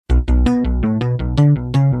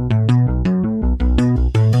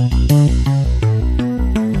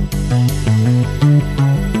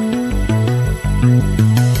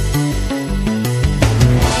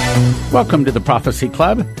Welcome to the Prophecy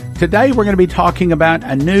Club. Today we're going to be talking about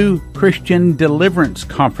a new Christian Deliverance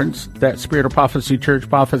conference that Spirit of Prophecy Church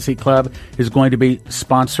Prophecy Club is going to be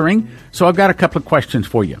sponsoring. So I've got a couple of questions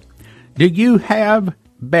for you. Do you have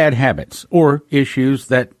bad habits or issues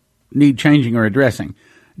that need changing or addressing?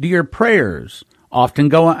 Do your prayers often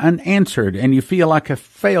go unanswered and you feel like a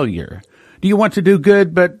failure? Do you want to do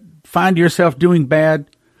good but find yourself doing bad?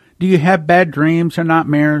 Do you have bad dreams or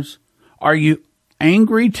nightmares? Are you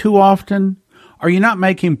angry too often? Are you not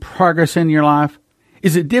making progress in your life?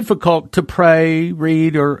 Is it difficult to pray,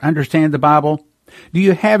 read, or understand the Bible? Do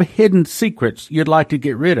you have hidden secrets you'd like to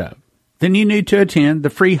get rid of? Then you need to attend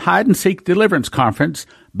the free Hide and Seek Deliverance Conference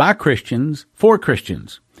by Christians for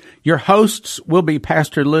Christians. Your hosts will be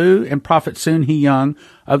Pastor Lou and Prophet Soon Hee Young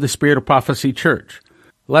of the Spirit of Prophecy Church.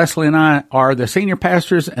 Leslie and I are the senior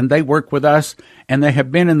pastors, and they work with us, and they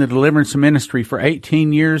have been in the deliverance ministry for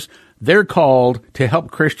 18 years. They're called to help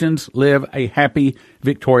Christians live a happy,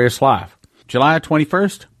 victorious life. July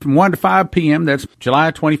 21st from 1 to 5 p.m. That's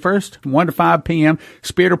July 21st from 1 to 5 p.m.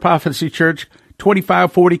 Spirit of Prophecy Church,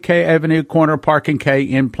 2540 K Avenue, corner of Park and K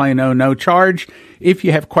in Plano, no charge. If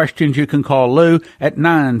you have questions, you can call Lou at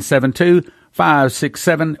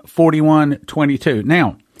 972-567-4122.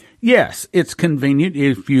 Now, yes, it's convenient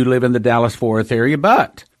if you live in the Dallas-Fort Worth area,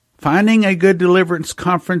 but finding a good deliverance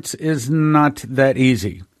conference is not that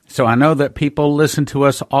easy. So I know that people listen to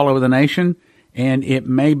us all over the nation, and it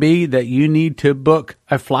may be that you need to book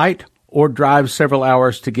a flight or drive several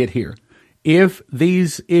hours to get here. If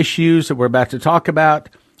these issues that we're about to talk about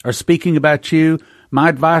are speaking about you, my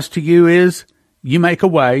advice to you is you make a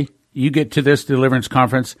way, you get to this deliverance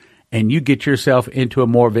conference, and you get yourself into a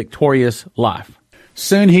more victorious life.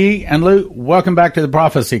 Soon Hee and Lou, welcome back to the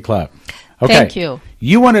Prophecy Club. Okay. Thank you.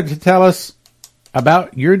 You wanted to tell us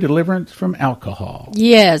about your deliverance from alcohol.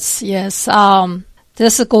 Yes.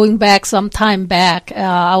 This is going back some time back.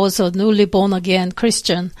 I was a newly born again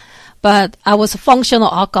Christian, but I was a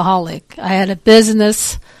functional alcoholic. I had a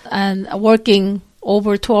business and working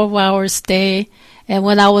over 12 hours a day. And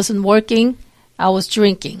when I wasn't working, I was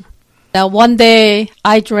drinking. One day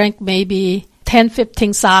I drank maybe 10,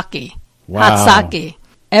 15 sake. Wow. Hot sake.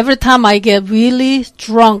 Every time I get really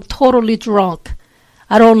drunk, totally drunk,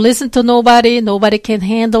 I don't listen to nobody. Nobody can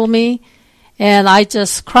handle me. And I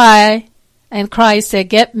just cry and cry, say,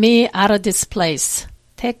 get me out of this place.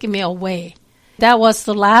 Take me away. That was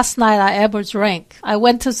the last night I ever drank. I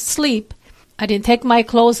went to sleep. I didn't take my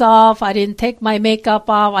clothes off. I didn't take my makeup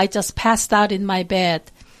off. I just passed out in my bed.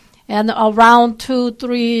 And around 2,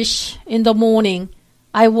 3-ish in the morning,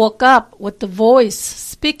 I woke up with the voice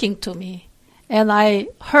speaking to me. And I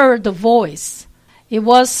heard the voice. It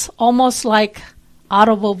was almost like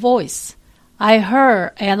audible voice. I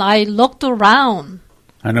heard and I looked around.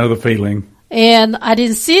 I know the feeling. And I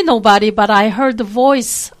didn't see nobody, but I heard the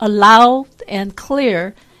voice loud and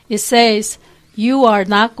clear. It says, you are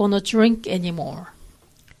not going to drink anymore.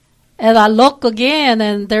 And I look again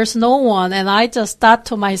and there's no one. And I just thought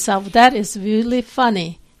to myself, that is really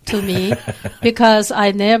funny to me because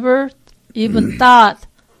I never even thought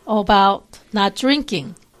about not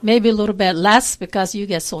drinking. Maybe a little bit less because you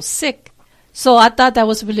get so sick. So I thought that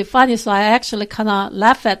was really funny. So I actually kind of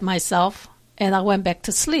laughed at myself and I went back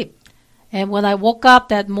to sleep. And when I woke up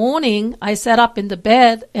that morning, I sat up in the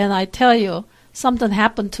bed and I tell you, something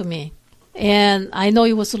happened to me. And I know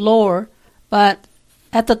it was lower, but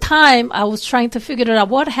at the time I was trying to figure out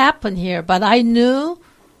what happened here. But I knew,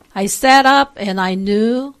 I sat up and I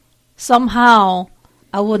knew somehow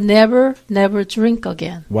I would never drink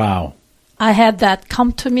again. Wow. I had that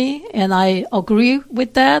come to me, and I agree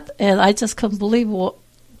with that, and I just couldn't believe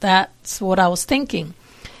that's what I was thinking.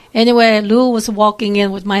 Anyway, Lou was walking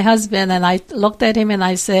in with my husband, and I looked at him, and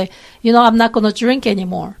I said, I'm not going to drink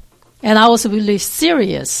anymore. And I was really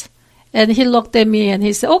serious. And he looked at me, and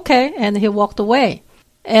he said, okay, and he walked away.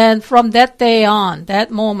 And from that day on, that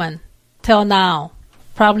moment, till now,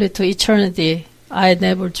 probably to eternity, I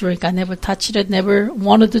never drink. I never touched it, never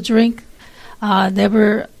wanted to drink,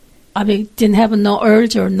 didn't have no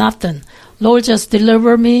urge or nothing. Lord just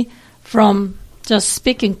delivered me from just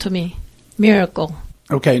speaking to me. Miracle.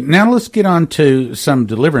 Okay, now let's get on to some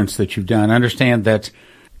deliverance that you've done. Understand that.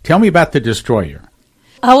 Tell me about the destroyer.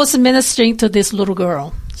 I was ministering to this little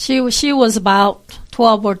girl. She was about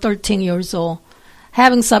 12 or 13 years old,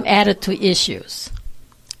 having some attitude issues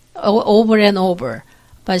over and over.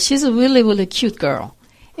 But she's a really, really cute girl.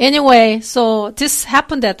 Anyway, so this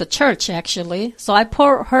happened at the church, actually. So I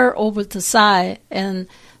put her over to the side and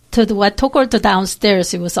I took her to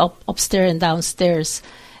downstairs. It was upstairs and downstairs.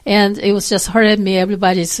 And it was just her and me.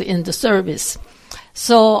 Everybody's in the service.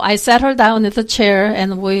 So I sat her down in the chair,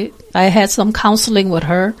 and I had some counseling with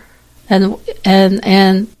her,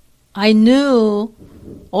 and I knew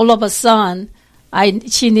all of a sudden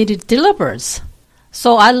she needed deliverance.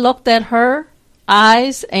 So I looked at her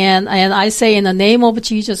eyes, and I say, in the name of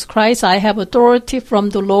Jesus Christ, I have authority from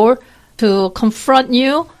the Lord to confront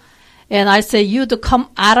you. And I say, you to come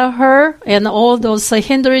out of her, and all those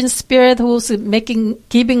hindering spirit who's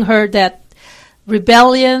giving her that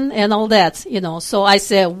rebellion and all that, So I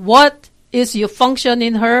said, what is your function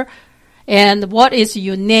in her, and what is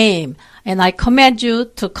your name? And I command you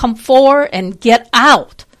to come forward and get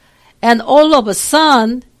out. And all of a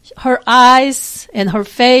sudden, her eyes and her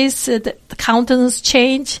face, the countenance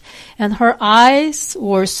changed, and her eyes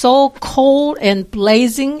were so cold and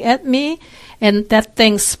blazing at me, and that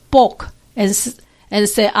thing spoke and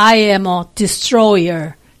said, I am a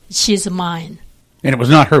destroyer. She's mine. And it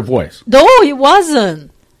was not her voice. No, it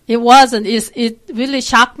wasn't. It wasn't. It really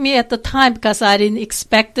shocked me at the time because I didn't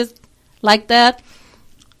expect it like that.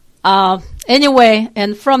 Anyway,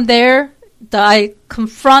 and from there, I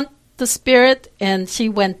confront the spirit, and she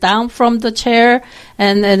went down from the chair,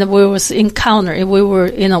 and we was encounter. We were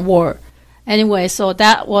in a war. Anyway, so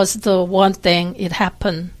that was the one thing. It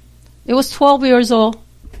happened. It was 12 years old.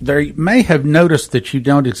 They may have noticed that you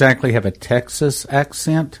don't exactly have a Texas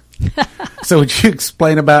accent. So would you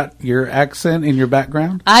explain about your accent and your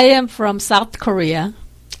background? I am from South Korea.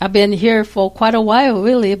 I've been here for quite a while,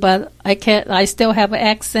 really, but I still have an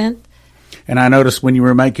accent. And I noticed when you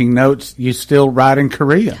were making notes, you still write in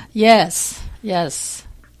Korean. Yes.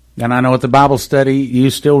 And I know at the Bible study, you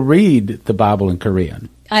still read the Bible in Korean.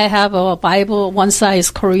 I have a Bible, one side is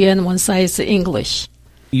Korean, one side is English.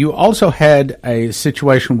 You also had a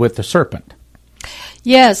situation with the serpent.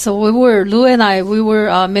 Yeah, so Lou and I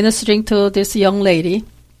were ministering to this young lady.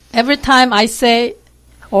 Every time I say,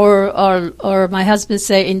 or my husband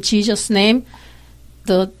say, in Jesus' name,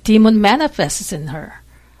 the demon manifests in her.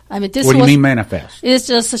 I mean, What do you mean manifest? It's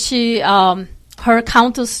just her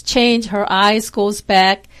countenance change, her eyes goes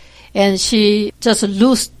back, and she just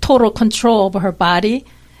lose total control over her body,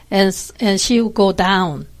 and she will go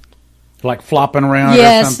down. Like flopping around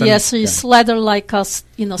or something? Yes, she slather like a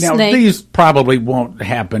snake. Now, these probably won't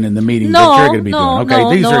happen in the meeting that you're going to be doing.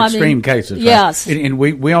 Okay, these are extreme cases, right? Yes. And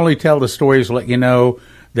we only tell the stories to let you know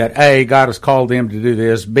that A, God has called them to do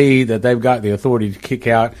this, B, that they've got the authority to kick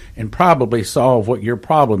out and probably solve what your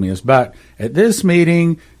problem is. But at this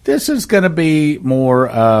meeting, this is going to be more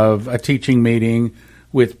of a teaching meeting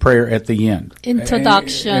with prayer at the end.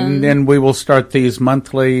 Introduction. And then we will start these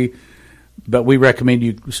monthly, but we recommend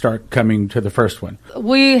you start coming to the first one.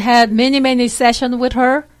 We had many sessions with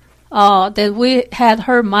her. Then we had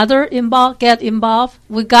her mother get involved.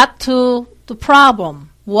 We got to the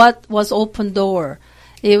problem. What was open door?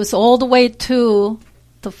 It was all the way to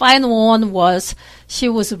the final one was she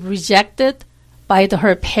was rejected by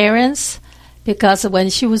her parents because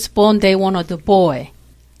when she was born, they wanted a boy.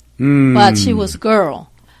 But she was a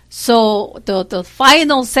girl. So the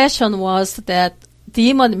final session was that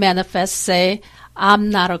demon manifest say,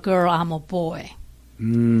 I'm not a girl, I'm a boy.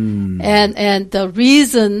 And the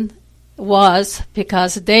reason was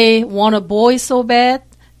because they want a boy so bad,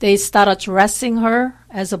 they started dressing her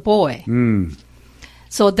as a boy.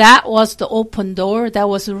 So that was the open door. That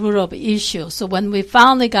was the root of the issue. So when we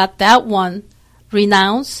finally got that one,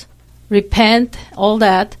 renounce, repent, all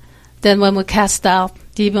that, then when we cast out,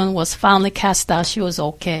 demon was finally cast out, she was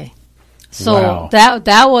okay. So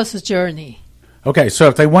that was the journey. Okay, so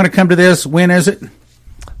if they want to come to this, when is it?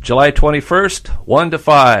 July 21st, 1 to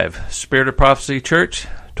 5, Spirit of Prophecy Church,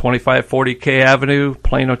 2540 K Avenue,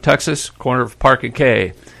 Plano, Texas, corner of Park and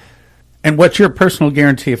K. And what's your personal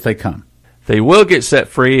guarantee if they come? They will get set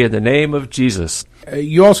free in the name of Jesus.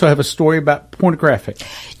 You also have a story about pornographic.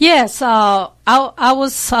 Yes, I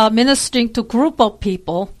was ministering to a group of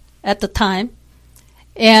people at the time,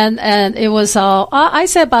 and it was I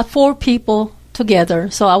said about 4 people together.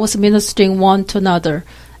 So I was ministering one to another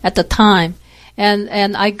at the time,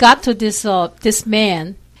 and I got to this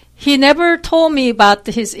man. He never told me about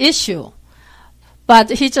his issue. But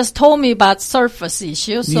he just told me about surface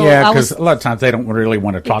issues. So yeah, because a lot of times they don't really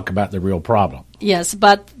want to talk about the real problem. Yes,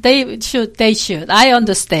 but they should. I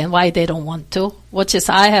understand why they don't want to, which is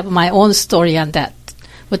I have my own story on that,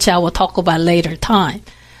 which I will talk about later time.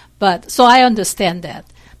 But so I understand that.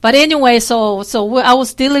 But anyway, so I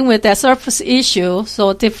was dealing with that surface issue,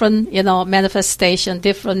 so different, manifestation,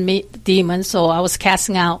 different demons. So I was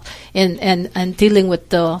casting out and dealing with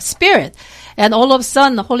the spirit. And all of a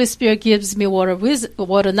sudden, the Holy Spirit gives me word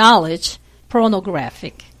of knowledge,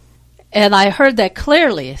 pornographic. And I heard that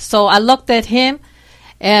clearly. So I looked at him,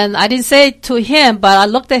 And I didn't say it to him, but I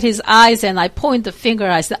looked at his eyes and I pointed the finger.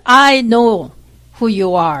 I said, I know who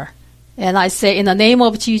you are. And I say, in the name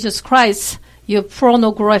of Jesus Christ, you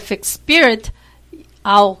pornographic spirit,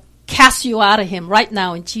 I'll cast you out of him right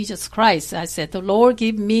now in Jesus Christ. I said, the Lord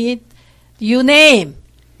give me your name.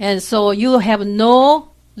 And so you have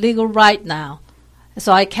no legal right now.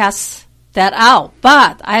 So I cast that out.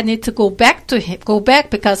 But I need to go back to him,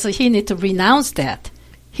 because he need to renounce that.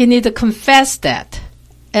 He need to confess that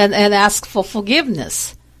and ask for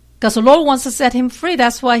forgiveness. Because the Lord wants to set him free.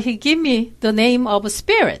 That's why he gave me the name of a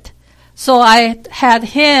spirit. So I had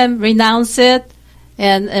him renounce it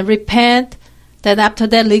and repent. Then after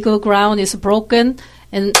that legal ground is broken,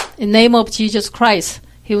 and in the name of Jesus Christ,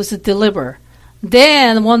 he was delivered.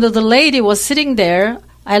 Then one of the lady was sitting there.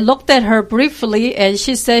 I looked at her briefly, and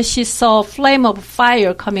she said she saw a flame of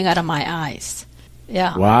fire coming out of my eyes.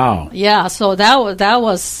 Yeah. Wow. Yeah, so that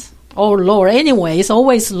was, oh Lord. Anyway, it's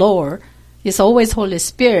always Lord. It's always Holy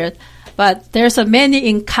Spirit. But there's a many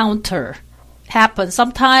encounter happen.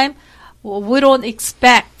 Sometimes we don't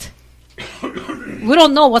expect. We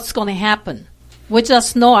don't know what's going to happen. We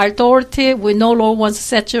just know our authority. We know Lord wants to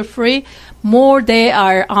set you free. More they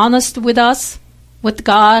are honest with us, with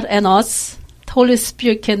God and us, Holy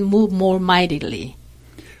Spirit can move more mightily.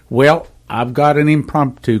 Well, I've got an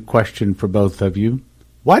impromptu question for both of you.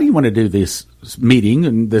 Why do you want to do this meeting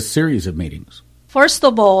and this series of meetings? First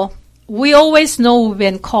of all, we always know we've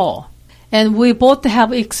been called. And we both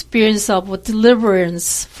have experience of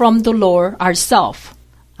deliverance from the Lord ourselves.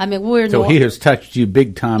 I mean, so he has touched you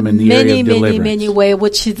big time in the area of deliverance. Many ways,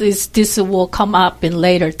 which this will come up in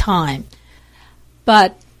later time.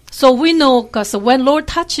 But so we know, because when Lord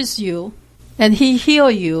touches you and he heal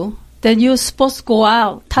you, then you're supposed to go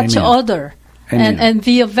out, touch other, and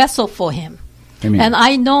be a vessel for him. Amen. And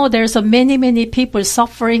I know there's many people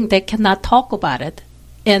suffering. They cannot talk about it,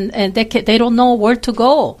 and they don't know where to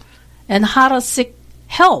go and how to seek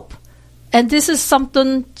help. And this is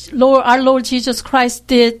something our Lord Jesus Christ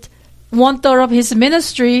did. 1/3 of his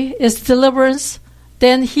ministry is deliverance,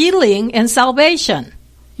 then healing and salvation.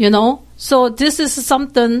 So this is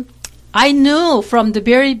something I knew from the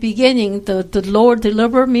very beginning. The Lord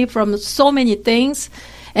delivered me from so many things,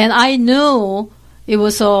 and I knew it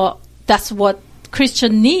was that's what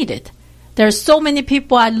Christian needed. There's so many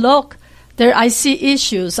people I look there. I see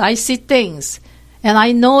issues. I see things. And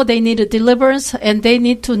I know they need a deliverance, and they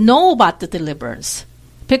need to know about the deliverance,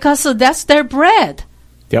 because that's their bread.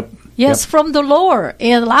 Yep. Yes, from the Lord.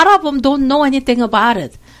 And a lot of them don't know anything about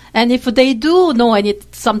it. And if they do know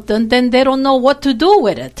something, then they don't know what to do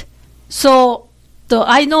with it. So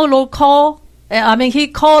I know Lord he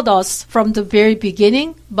called us from the very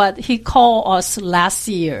beginning, but he called us last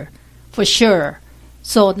year for sure.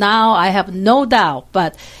 So now I have no doubt.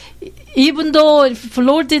 But even though if the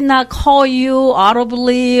Lord did not call you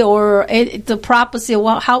audibly or the prophecy,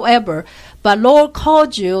 however, but Lord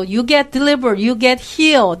called you, you get delivered, you get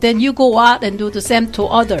healed, then you go out and do the same to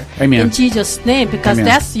others. Amen. In Jesus' name, because Amen.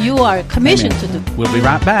 that's you are commissioned to do. We'll be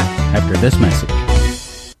right back after this message.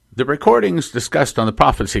 The recordings discussed on the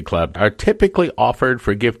Prophecy Club are typically offered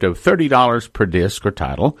for a gift of $30 per disc or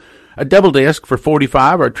title, a double disc for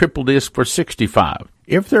 $45 or a triple disc for $65.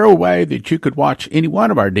 If there a way that you could watch any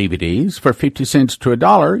one of our DVDs for 50 cents to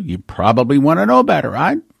 $1, you probably want to know about it,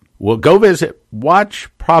 right? Well, go visit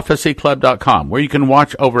watchprophecyclub.com, where you can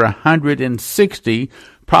watch over 160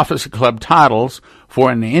 Prophecy Club titles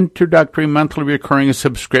for an introductory monthly recurring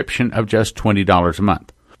subscription of just $20 a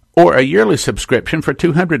month, or a yearly subscription for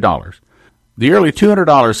 $200. The early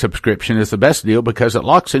 $200 subscription is the best deal because it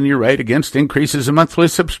locks in your rate against increases in monthly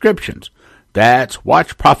subscriptions. That's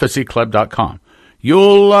watchprophecyclub.com.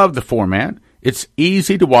 You'll love the format. It's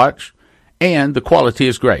easy to watch, and the quality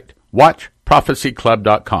is great.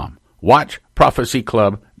 WatchProphecyClub.com.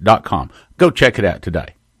 WatchProphecyClub.com. Go check it out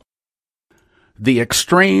today. The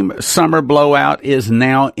Extreme Summer Blowout is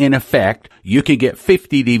now in effect. You can get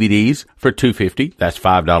 50 DVDs for $250. That's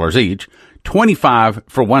 $5 each. 25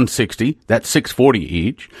 for $160. That's $6.40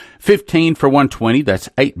 each. 15 for $120. That's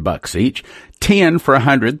 $8 each. 10 for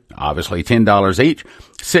 $100. Obviously $10 each.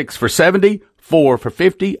 6 for $70. 4 for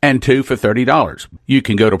 $50, and 2 for $30. You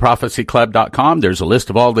can go to prophecyclub.com. There's a list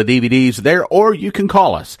of all the DVDs there, or you can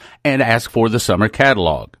call us and ask for the summer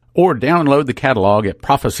catalog, or download the catalog at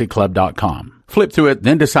prophecyclub.com. Flip through it,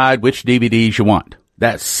 then decide which DVDs you want.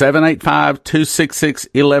 That's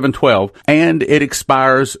 785-266-1112, and it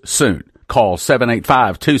expires soon. Call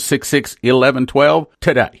 785-266-1112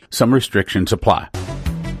 today. Some restrictions apply.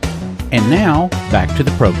 And now, back to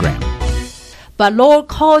the program. But Lord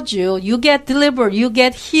called you, you get delivered, you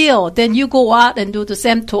get healed, then you go out and do the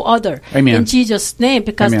same to other. Amen. In Jesus' name,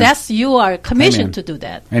 because Amen. that's you are commissioned Amen. to do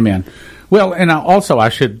that. Amen. Well, and I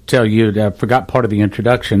should tell you, I forgot part of the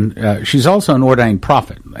introduction, she's also an ordained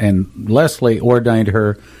prophet, and Leslie ordained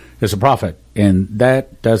her as a prophet, and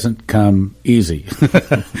that doesn't come easy.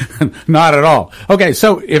 Not at all. Okay,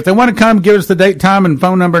 so if they want to come, give us the date, time, and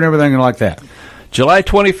phone number and everything like that. July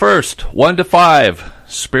 21st, 1 to 5,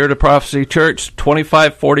 Spirit of Prophecy Church,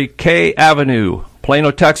 2540 K Avenue,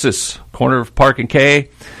 Plano, Texas, corner of Park and K.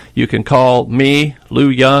 You can call me, Lou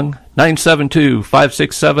Young,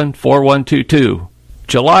 972-567-4122.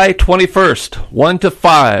 July 21st, 1 to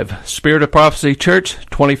 5, Spirit of Prophecy Church,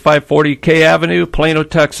 2540 K Avenue, Plano,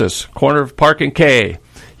 Texas, corner of Park and K.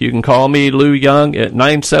 You can call me, Lou Young, at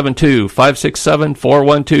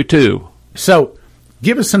 972-567-4122. So,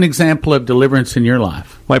 give us an example of deliverance in your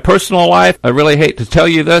life. My personal life, I really hate to tell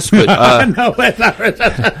you this, but... No, but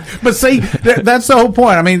see, that's the whole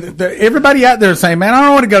point. I mean, everybody out there is saying, man, I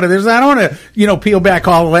don't want to go to this. I don't want to, peel back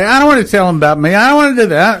all the way. I don't want to tell them about me. I don't want to do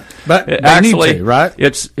that. But actually, they need to, right?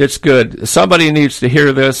 It's good. Somebody needs to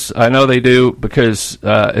hear this. I know they do, because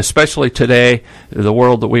especially today, the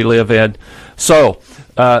world that we live in. So...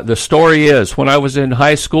 the story is, when I was in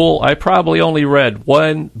high school, I probably only read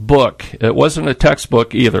one book. It wasn't a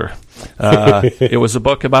textbook either. It was a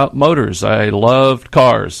book about motors. I loved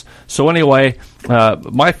cars. So anyway,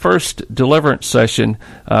 my first deliverance session,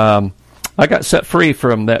 I got set free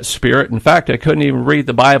from that spirit. In fact, I couldn't even read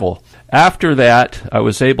the Bible. After that, I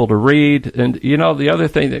was able to read. And, the other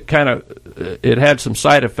thing that it had some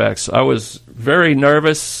side effects. I was very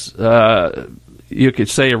nervous. You could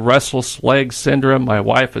say a restless leg syndrome. My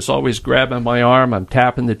wife is always grabbing my arm. I'm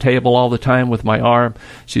tapping the table all the time with my arm.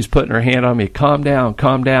 She's putting her hand on me. Calm down,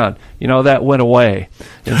 calm down. That went away.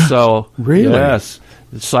 And so, really? Yes,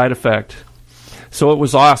 the side effect. So it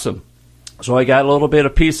was awesome. So I got a little bit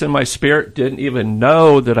of peace in my spirit. Didn't even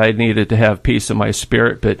know that I needed to have peace in my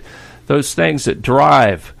spirit. But those things that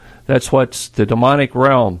drive, that's what's the demonic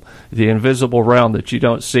realm, the invisible realm that you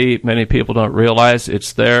don't see. Many people don't realize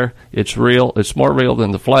it's there. It's real. It's more real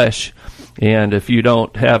than the flesh. And if you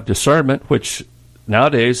don't have discernment, which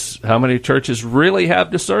nowadays, how many churches really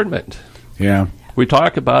have discernment? Yeah. We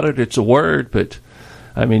talk about it. It's a word, but,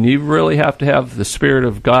 you really have to have the Spirit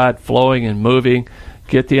of God flowing and moving,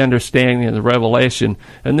 get the understanding and the revelation.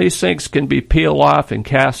 And these things can be peeled off and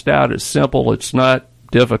cast out. It's simple. It's not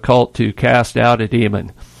difficult to cast out a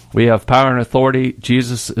demon. We have power and authority.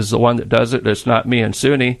 Jesus is the one that does it. It's not me and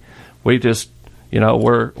Suni. We just,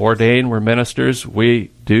 we're ordained. We're ministers.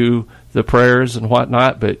 We do the prayers and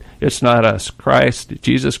whatnot, but it's not us. Christ,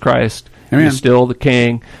 Jesus Christ, Amen. is still the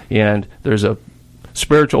King, and there's a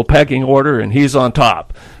spiritual pecking order, and he's on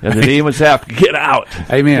top, and the demons have to get out.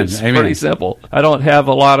 Amen. It's Amen. pretty simple. I don't have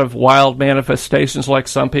a lot of wild manifestations like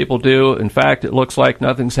some people do. In fact, it looks like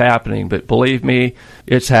nothing's happening, but believe me,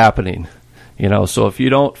 it's happening. So if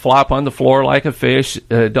you don't flop on the floor like a fish,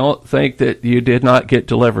 don't think that you did not get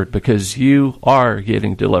delivered, because you are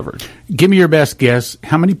getting delivered. Give me your best guess.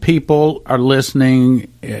 How many people are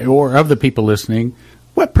listening, or of the people listening,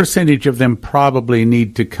 what percentage of them probably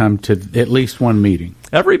need to come to at least one meeting?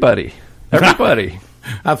 Everybody. I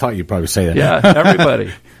thought you'd probably say that. Yeah,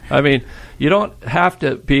 everybody. You don't have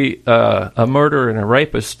to be a murderer and a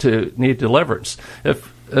rapist to need deliverance.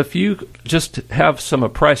 If you just have some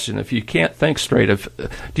oppression, if you can't think straight,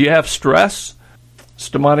 do you have stress? It's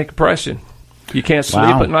demonic oppression. You can't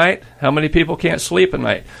sleep at night. How many people can't sleep at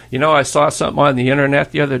night? I saw something on the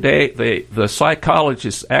internet the other day. The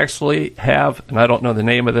psychologists actually have, and I don't know the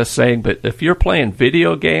name of this saying, but if you're playing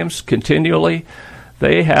video games continually,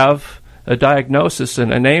 they have a diagnosis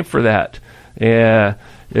and a name for that. Yeah.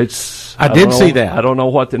 I did see that. I don't know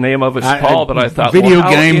what the name of it's called, but I thought, video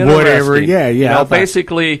game, whatever. Yeah.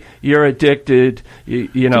 Basically, you're addicted.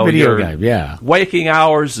 Video game. Yeah. Waking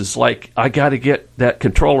hours is like, I got to get that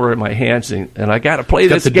controller in my hands and I got to play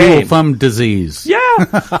this game. game. Dual thumb disease.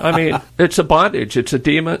 Yeah. It's a bondage. It's a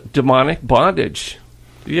demonic bondage.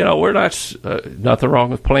 We're not nothing wrong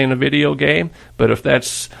with playing a video game, but if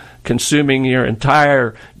that's consuming your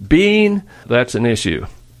entire being, that's an issue.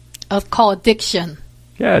 It's called addiction.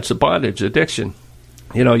 Yeah, it's a bondage, addiction.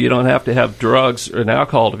 You don't have to have drugs and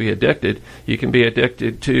alcohol to be addicted. You can be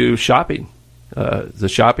addicted to shopping, the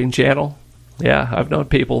shopping channel. Yeah, I've known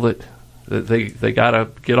people that they got to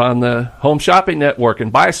get on the home shopping network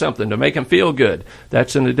and buy something to make them feel good.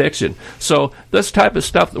 That's an addiction. So this type of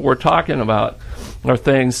stuff that we're talking about are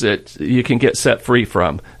things that you can get set free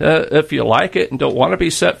from. If you like it and don't want to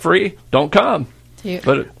be set free, don't come.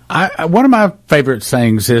 But one of my favorite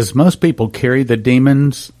sayings is most people carry the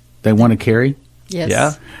demons they want to carry. Yes.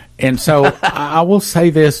 Yeah. And so I will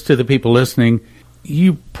say this to the people listening.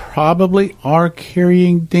 You probably are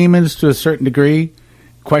carrying demons to a certain degree.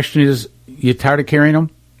 Question is, you tired of carrying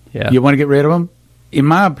them? Yeah. You want to get rid of them? In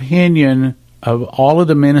my opinion, of all of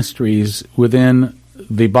the ministries within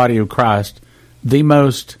the body of Christ, the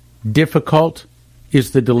most difficult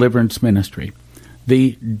is the deliverance ministry.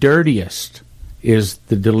 The dirtiest is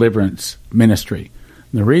the deliverance ministry.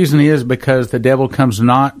 The reason is because the devil comes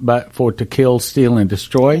not but for to kill, steal, and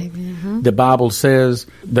destroy. Mm-hmm. The Bible says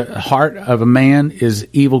the heart of a man is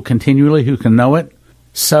evil continually. Who can know it?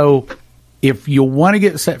 So if you want to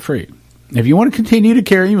get set free, if you want to continue to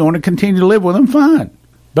carry him, you want to continue to live with him, fine.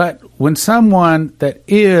 But when someone that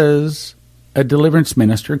is a deliverance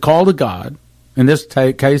minister called to God, in this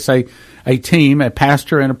case a team, a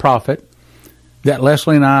pastor and a prophet, that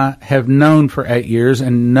Leslie and I have known for 8 years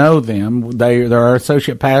and know them. They're our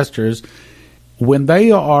associate pastors. When they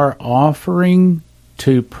are offering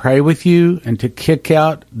to pray with you and to kick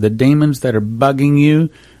out the demons that are bugging you,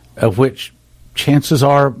 of which chances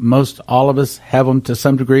are most all of us have them to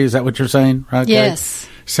some degree. Is that what you're saying? Right? Yes.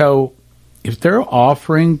 So if they're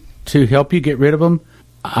offering to help you get rid of them,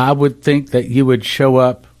 I would think that you would show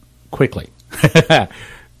up quickly.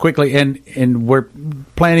 Quickly. And we're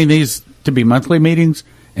planning these to be monthly meetings,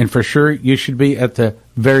 and for sure you should be at the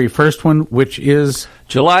very first one, which is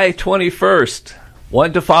July 21st,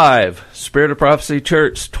 1 to 5, Spirit of Prophecy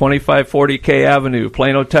Church, 2540 K Avenue,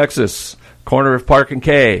 Plano, Texas, corner of Park and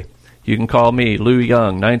K. You can call me, Lou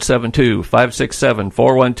Young,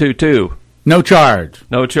 972-567-4122. no charge.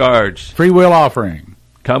 No charge. Free will offering.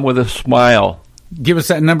 Come with a smile. Give us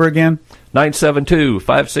that number again.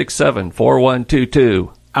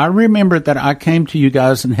 972-567-4122. I remember that I came to you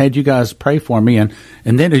guys and had you guys pray for me, and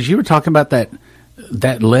then as you were talking about that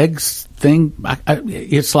legs thing,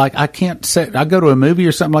 it's like I can't sit. I go to a movie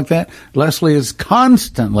or something like that. Leslie is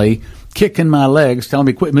constantly kicking my legs, telling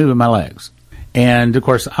me quit moving my legs. And of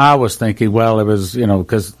course, I was thinking, well, it was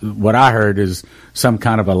because what I heard is some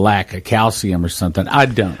kind of a lack of calcium or something. I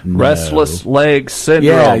don't know. Restless leg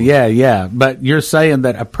syndrome. Yeah. But you're saying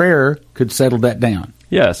that a prayer could settle that down.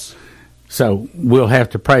 Yes. So we'll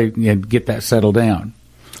have to pray and get that settled down.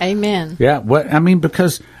 Amen. Yeah,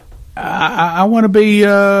 because I want to be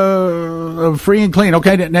free and clean.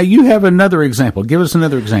 Okay, now you have another example. Give us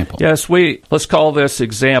another example. Yes, let's call this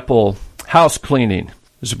example house cleaning.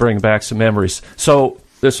 This is bringing back some memories. So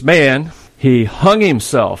this man, he hung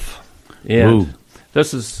himself. And Ooh.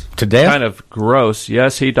 This is to death? Kind of gross.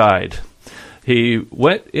 Yes, he died. He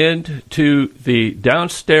went into the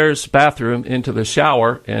downstairs bathroom, into the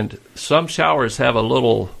shower, and some showers have a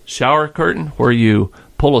little shower curtain where you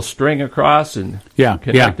pull a string across and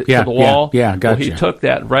connect it to the wall. Yeah, gotcha. Well, he took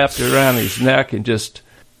that and wrapped it around his neck and just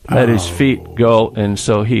let his feet go, and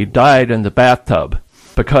so he died in the bathtub.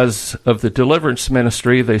 Because of the deliverance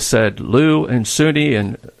ministry, they said, Lou and Suni,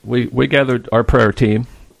 and we gathered our prayer team,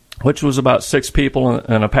 which was about 6 people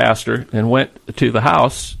and a pastor, and went to the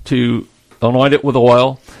house to anoint it with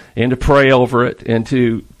oil, and to pray over it, and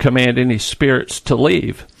to command any spirits to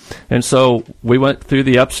leave. And so we went through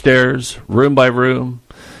the upstairs, room by room,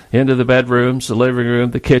 into the bedrooms, the living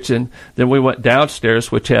room, the kitchen. Then we went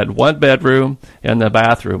downstairs, which had one bedroom and the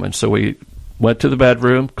bathroom. And so we went to the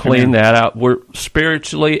bedroom, cleaned that out. We're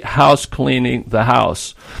spiritually house cleaning the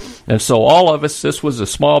house. And so all of us, this was a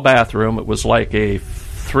small bathroom. It was like a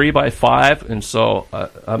 3x5, and so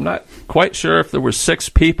I'm not quite sure if there were 6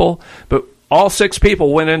 people, but all 6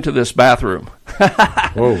 people went into this bathroom.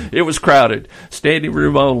 It was crowded, standing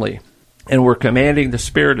room only, and we're commanding the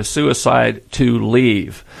spirit of suicide to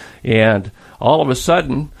leave. And all of a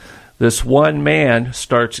sudden, this one man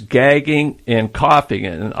starts gagging and coughing,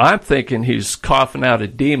 and I'm thinking he's coughing out a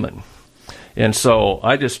demon. And so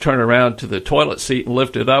I just turn around to the toilet seat and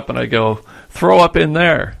lift it up, and I go, throw up in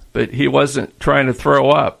there. But he wasn't trying to throw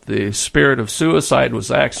up. The spirit of suicide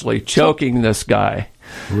was actually choking this guy.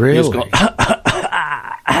 Really?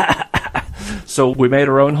 So we made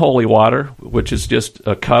our own holy water, which is just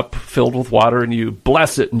a cup filled with water, and you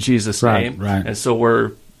bless it in Jesus' name. Right. And so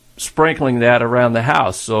we're sprinkling that around the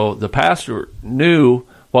house. So the pastor knew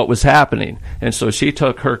what was happening. And so she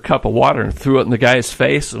took her cup of water and threw it in the guy's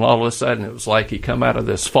face, and all of a sudden it was like he come out of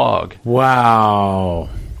this fog. Wow.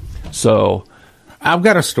 So I've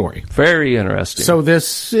got a story. Very interesting. So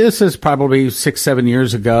this is probably 6-7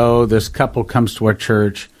 years ago. This couple comes to our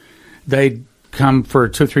church. They come for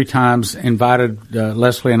 2 or 3 times, invited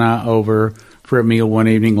Leslie and I over for a meal one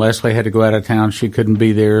evening. Leslie had to go out of town. She couldn't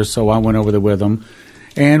be there, so I went over there with them.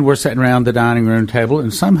 And we're sitting around the dining room table,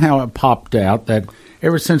 and somehow it popped out that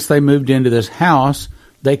ever since they moved into this house,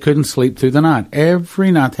 they couldn't sleep through the night.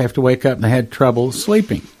 Every night they have to wake up and they had trouble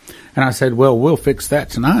sleeping. And I said, well, we'll fix that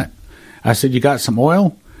tonight. I said, you got some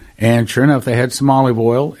oil? And sure enough, they had some olive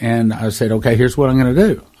oil. And I said, okay, here's what I'm going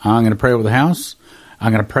to do. I'm going to pray over the house.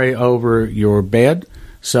 I'm going to pray over your bed.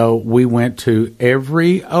 So we went to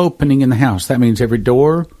every opening in the house. That means every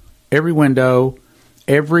door, every window,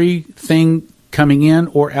 everything coming in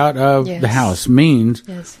or out of the house means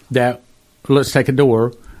that, let's take a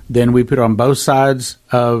door, then we put on both sides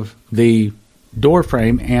of the door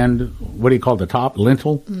frame and what do you call it, the top,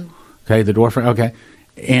 lintel? Okay, the door frame, okay.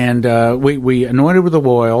 And we anointed with the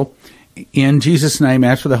oil in Jesus' name,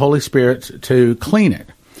 asked for the Holy Spirit to clean it.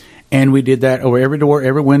 And we did that over every door,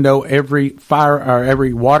 every window, every fire, or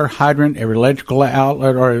every water hydrant, every electrical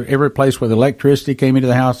outlet, or every place where the electricity came into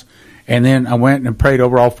the house. And then I went and prayed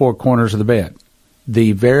over all four corners of the bed.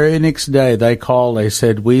 The very next day, they called. They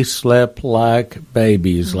said, we slept like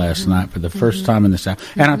babies last night for the first time in this house.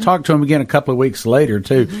 And I talked to them again a couple of weeks later,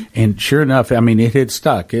 too. And sure enough, I mean, it had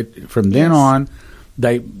stuck. From then on,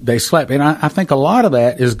 they slept. And I think a lot of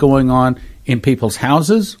that is going on in people's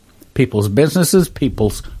houses, people's businesses,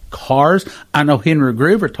 people's cars. I know Henry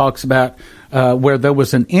Groover talks about where there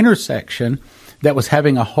was an intersection that was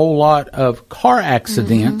having a whole lot of car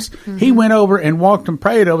accidents. He went over and walked and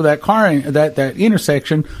prayed over that car, that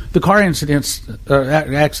intersection. The car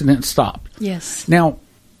accident stopped. Yes. Now,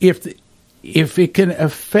 if it can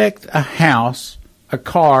affect a house, a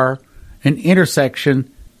car, an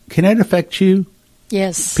intersection, can it affect you?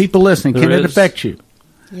 Yes. People listening, can it affect you?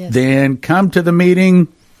 Yes. Then come to the meeting.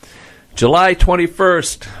 July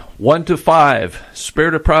 21st, 1 to 5,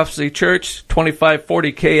 Spirit of Prophecy Church,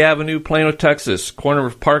 2540 K Avenue, Plano, Texas, corner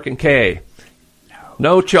of Park and K.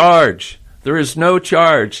 No charge. There is no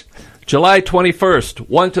charge. July 21st,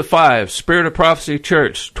 1 to 5, Spirit of Prophecy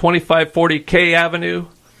Church, 2540 K Avenue,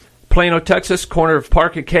 Plano, Texas, corner of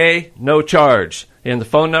Park and K. No charge. And the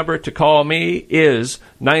phone number to call me is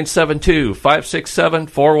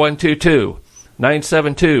 972-567-4122.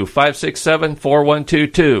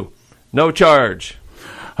 972-567-4122. No charge.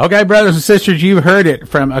 Okay, brothers and sisters, you've heard it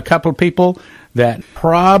from a couple of people that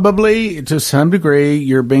probably, to some degree,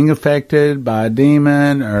 you're being affected by a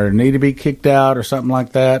demon or need to be kicked out or something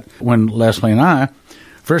like that. When Leslie and I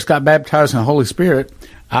first got baptized in the Holy Spirit,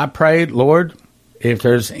 I prayed, Lord, if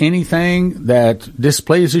there's anything that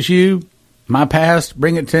displeases you, my past,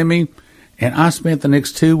 bring it to me. And I spent the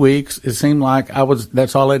next 2 weeks, it seemed like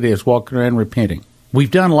that's all it is, walking around repenting.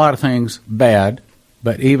 We've done a lot of things bad,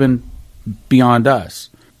 but even beyond us.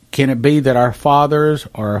 Can it be that our fathers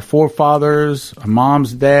or our forefathers, our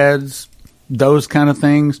moms, dads, those kind of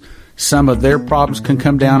things, some of their problems can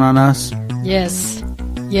come down on us? Yes.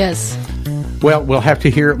 Yes. Well, we'll have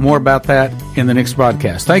to hear more about that in the next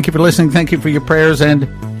broadcast. Thank you for listening. Thank you for your prayers, and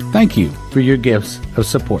thank you for your gifts of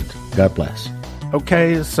support. God bless.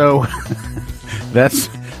 Okay, so that's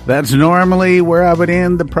normally where I would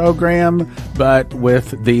end the program, but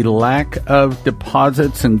with the lack of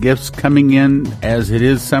deposits and gifts coming in as it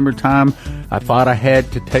is summertime, I thought I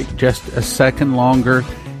had to take just a second longer.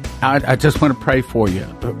 I just want to pray for you.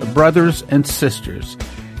 Brothers and sisters,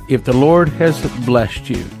 if the Lord has blessed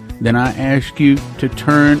you, then I ask you to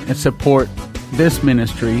turn and support this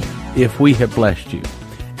ministry if we have blessed you.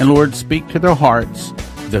 And Lord, speak to their hearts,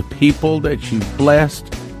 the people that you've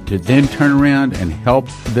blessed, to then turn around and help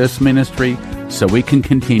this ministry so we can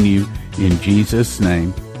continue. In Jesus'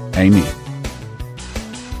 name, amen.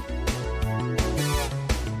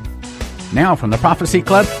 Now from the Prophecy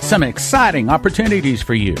Club, some exciting opportunities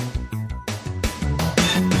for you.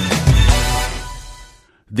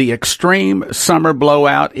 The Extreme Summer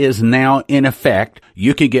Blowout is now in effect.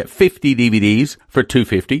 You can get 50 DVDs for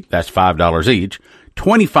 $250. That's $5 each.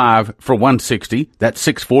 25 for $160, that's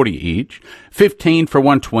 $6.40 each. 15 for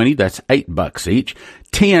 $120, that's $8 each.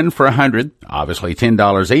 10 for $100, obviously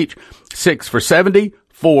 $10 each. 6 for $70,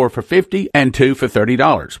 4 for $50, and 2 for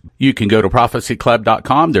 $30. You can go to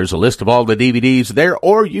prophecyclub.com. There's a list of all the DVDs there,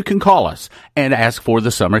 or you can call us and ask for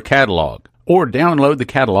the summer catalog, or download the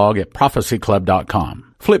catalog at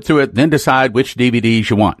prophecyclub.com. Flip through it, then decide which DVDs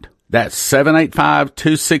you want. That's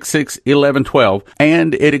 785-266-1112,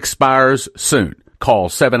 and it expires soon. Call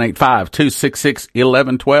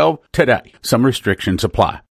 785-266-1112 today. Some restrictions apply.